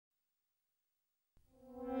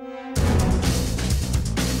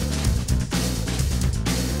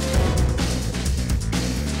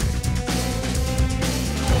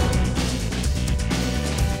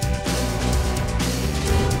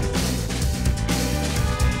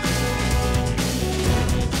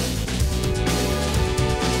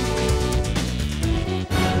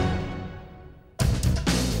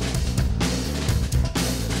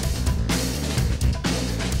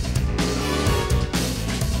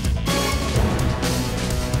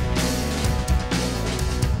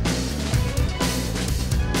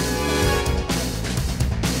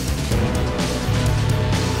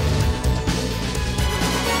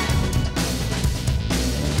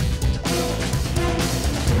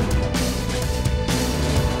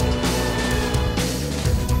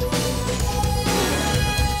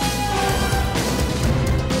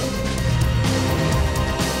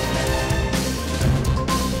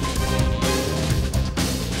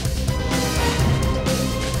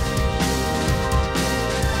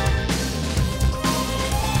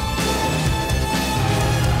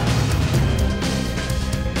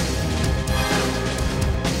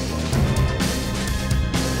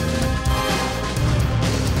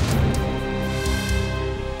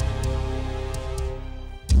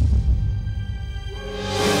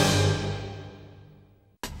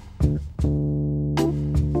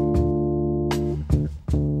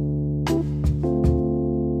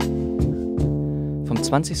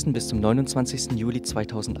20. bis zum 29. Juli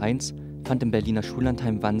 2001 fand im Berliner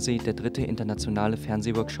Schullandheim Wansee der 3. internationale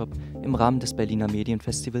Fernsehworkshop im Rahmen des Berliner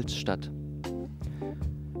Medienfestivals statt.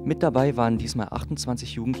 Mit dabei waren diesmal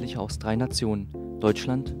 28 Jugendliche aus 3 Nationen,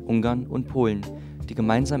 Deutschland, Ungarn und Polen, die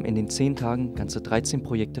gemeinsam in den 10 Tagen ganze 13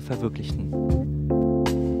 Projekte verwirklichten.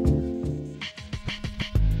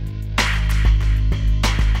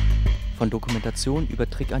 Von Dokumentation über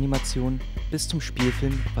Trickanimation bis zum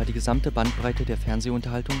Spielfilm war die gesamte Bandbreite der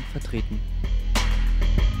Fernsehunterhaltung vertreten.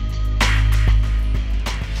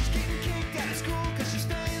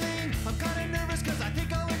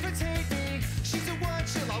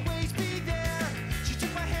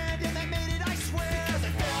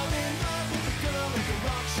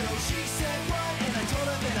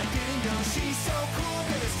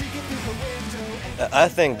 I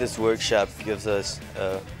think this workshop gives us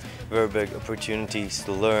very big opportunities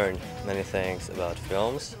to learn many things about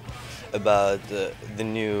films, about the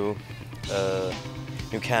new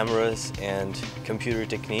cameras and computer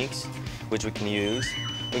techniques which we can use.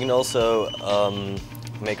 We can also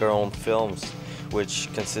make our own films which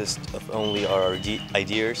consist of only our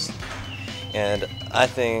ideas, and I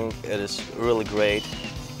think it is really great.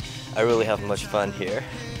 I really have much fun here.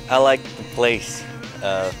 I like the place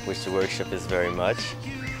which the workshop is very much.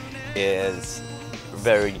 It's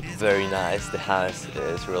very nice. The house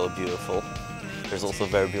is really beautiful. There's also a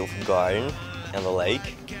very beautiful garden and the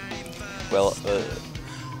lake. Well,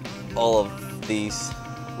 all of these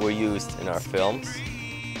were used in our films.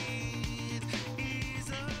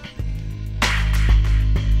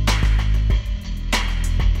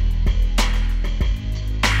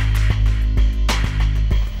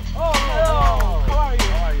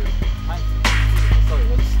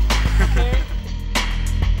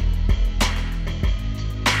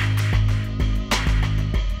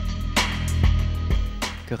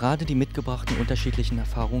 Gerade die mitgebrachten unterschiedlichen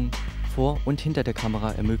Erfahrungen vor und hinter der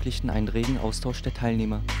Kamera ermöglichten einen regen Austausch der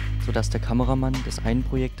Teilnehmer, sodass der Kameramann des einen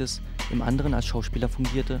Projektes im anderen als Schauspieler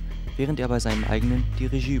fungierte, während er bei seinem eigenen die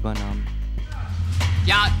Regie übernahm.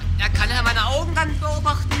 Ja, er kann ja meine Augen dann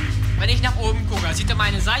beobachten, wenn ich nach oben gucke. Er sieht er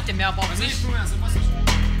meine Seite, mehr braucht er nicht.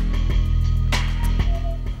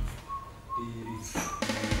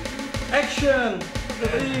 Action!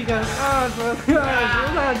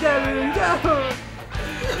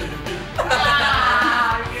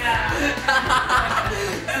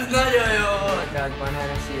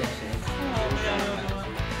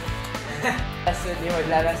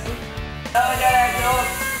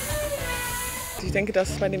 Ich denke, dass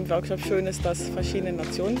es bei dem Workshop schön ist, dass verschiedene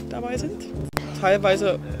Nationen dabei sind.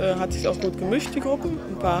 Teilweise hat sich auch gut gemischt, die Gruppen.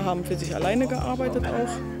 Ein paar haben für sich alleine gearbeitet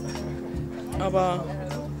auch. Aber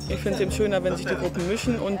ich finde es eben schöner, wenn sich die Gruppen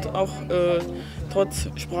mischen und auch trotz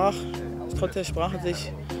der Sprache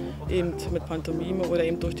sich eben mit Pantomime oder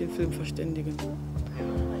eben durch den Film verständigen.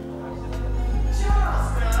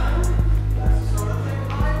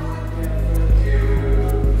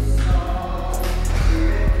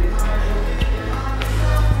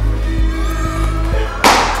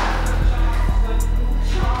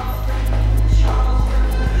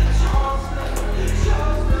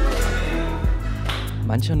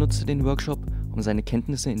 Mancher nutzte den Workshop, um seine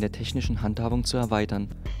Kenntnisse in der technischen Handhabung zu erweitern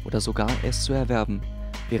oder sogar erst zu erwerben,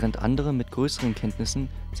 während andere mit größeren Kenntnissen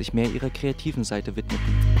sich mehr ihrer kreativen Seite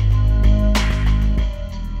widmeten.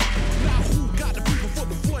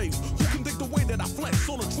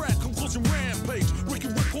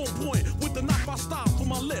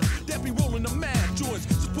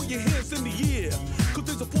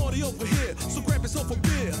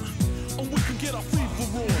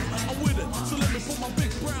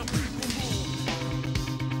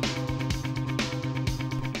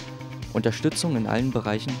 Unterstützung in allen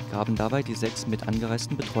Bereichen gaben dabei die 6 mit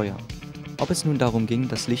angereisten Betreuer. Ob es nun darum ging,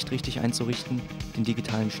 das Licht richtig einzurichten, den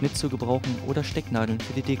digitalen Schnitt zu gebrauchen oder Stecknadeln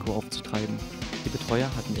für die Deko aufzutreiben. Die Betreuer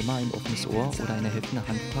hatten immer ein offenes Ohr oder eine helfende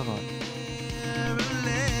Hand parat.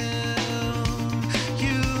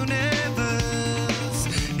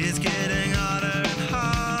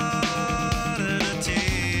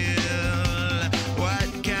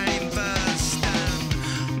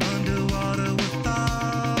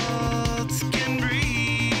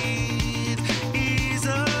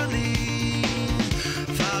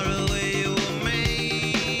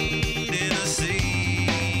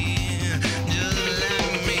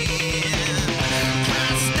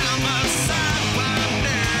 Down my side one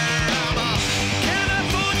day.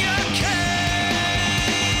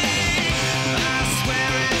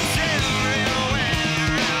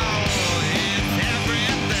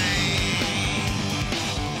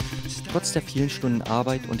 Trotz der vielen Stunden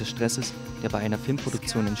Arbeit und des Stresses, der bei einer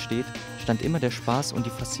Filmproduktion entsteht, stand immer der Spaß und die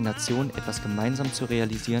Faszination, etwas gemeinsam zu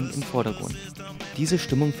realisieren, im Vordergrund. Diese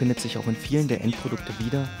Stimmung findet sich auch in vielen der Endprodukte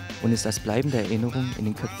wieder und ist als bleibende Erinnerung in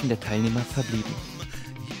den Köpfen der Teilnehmer verblieben.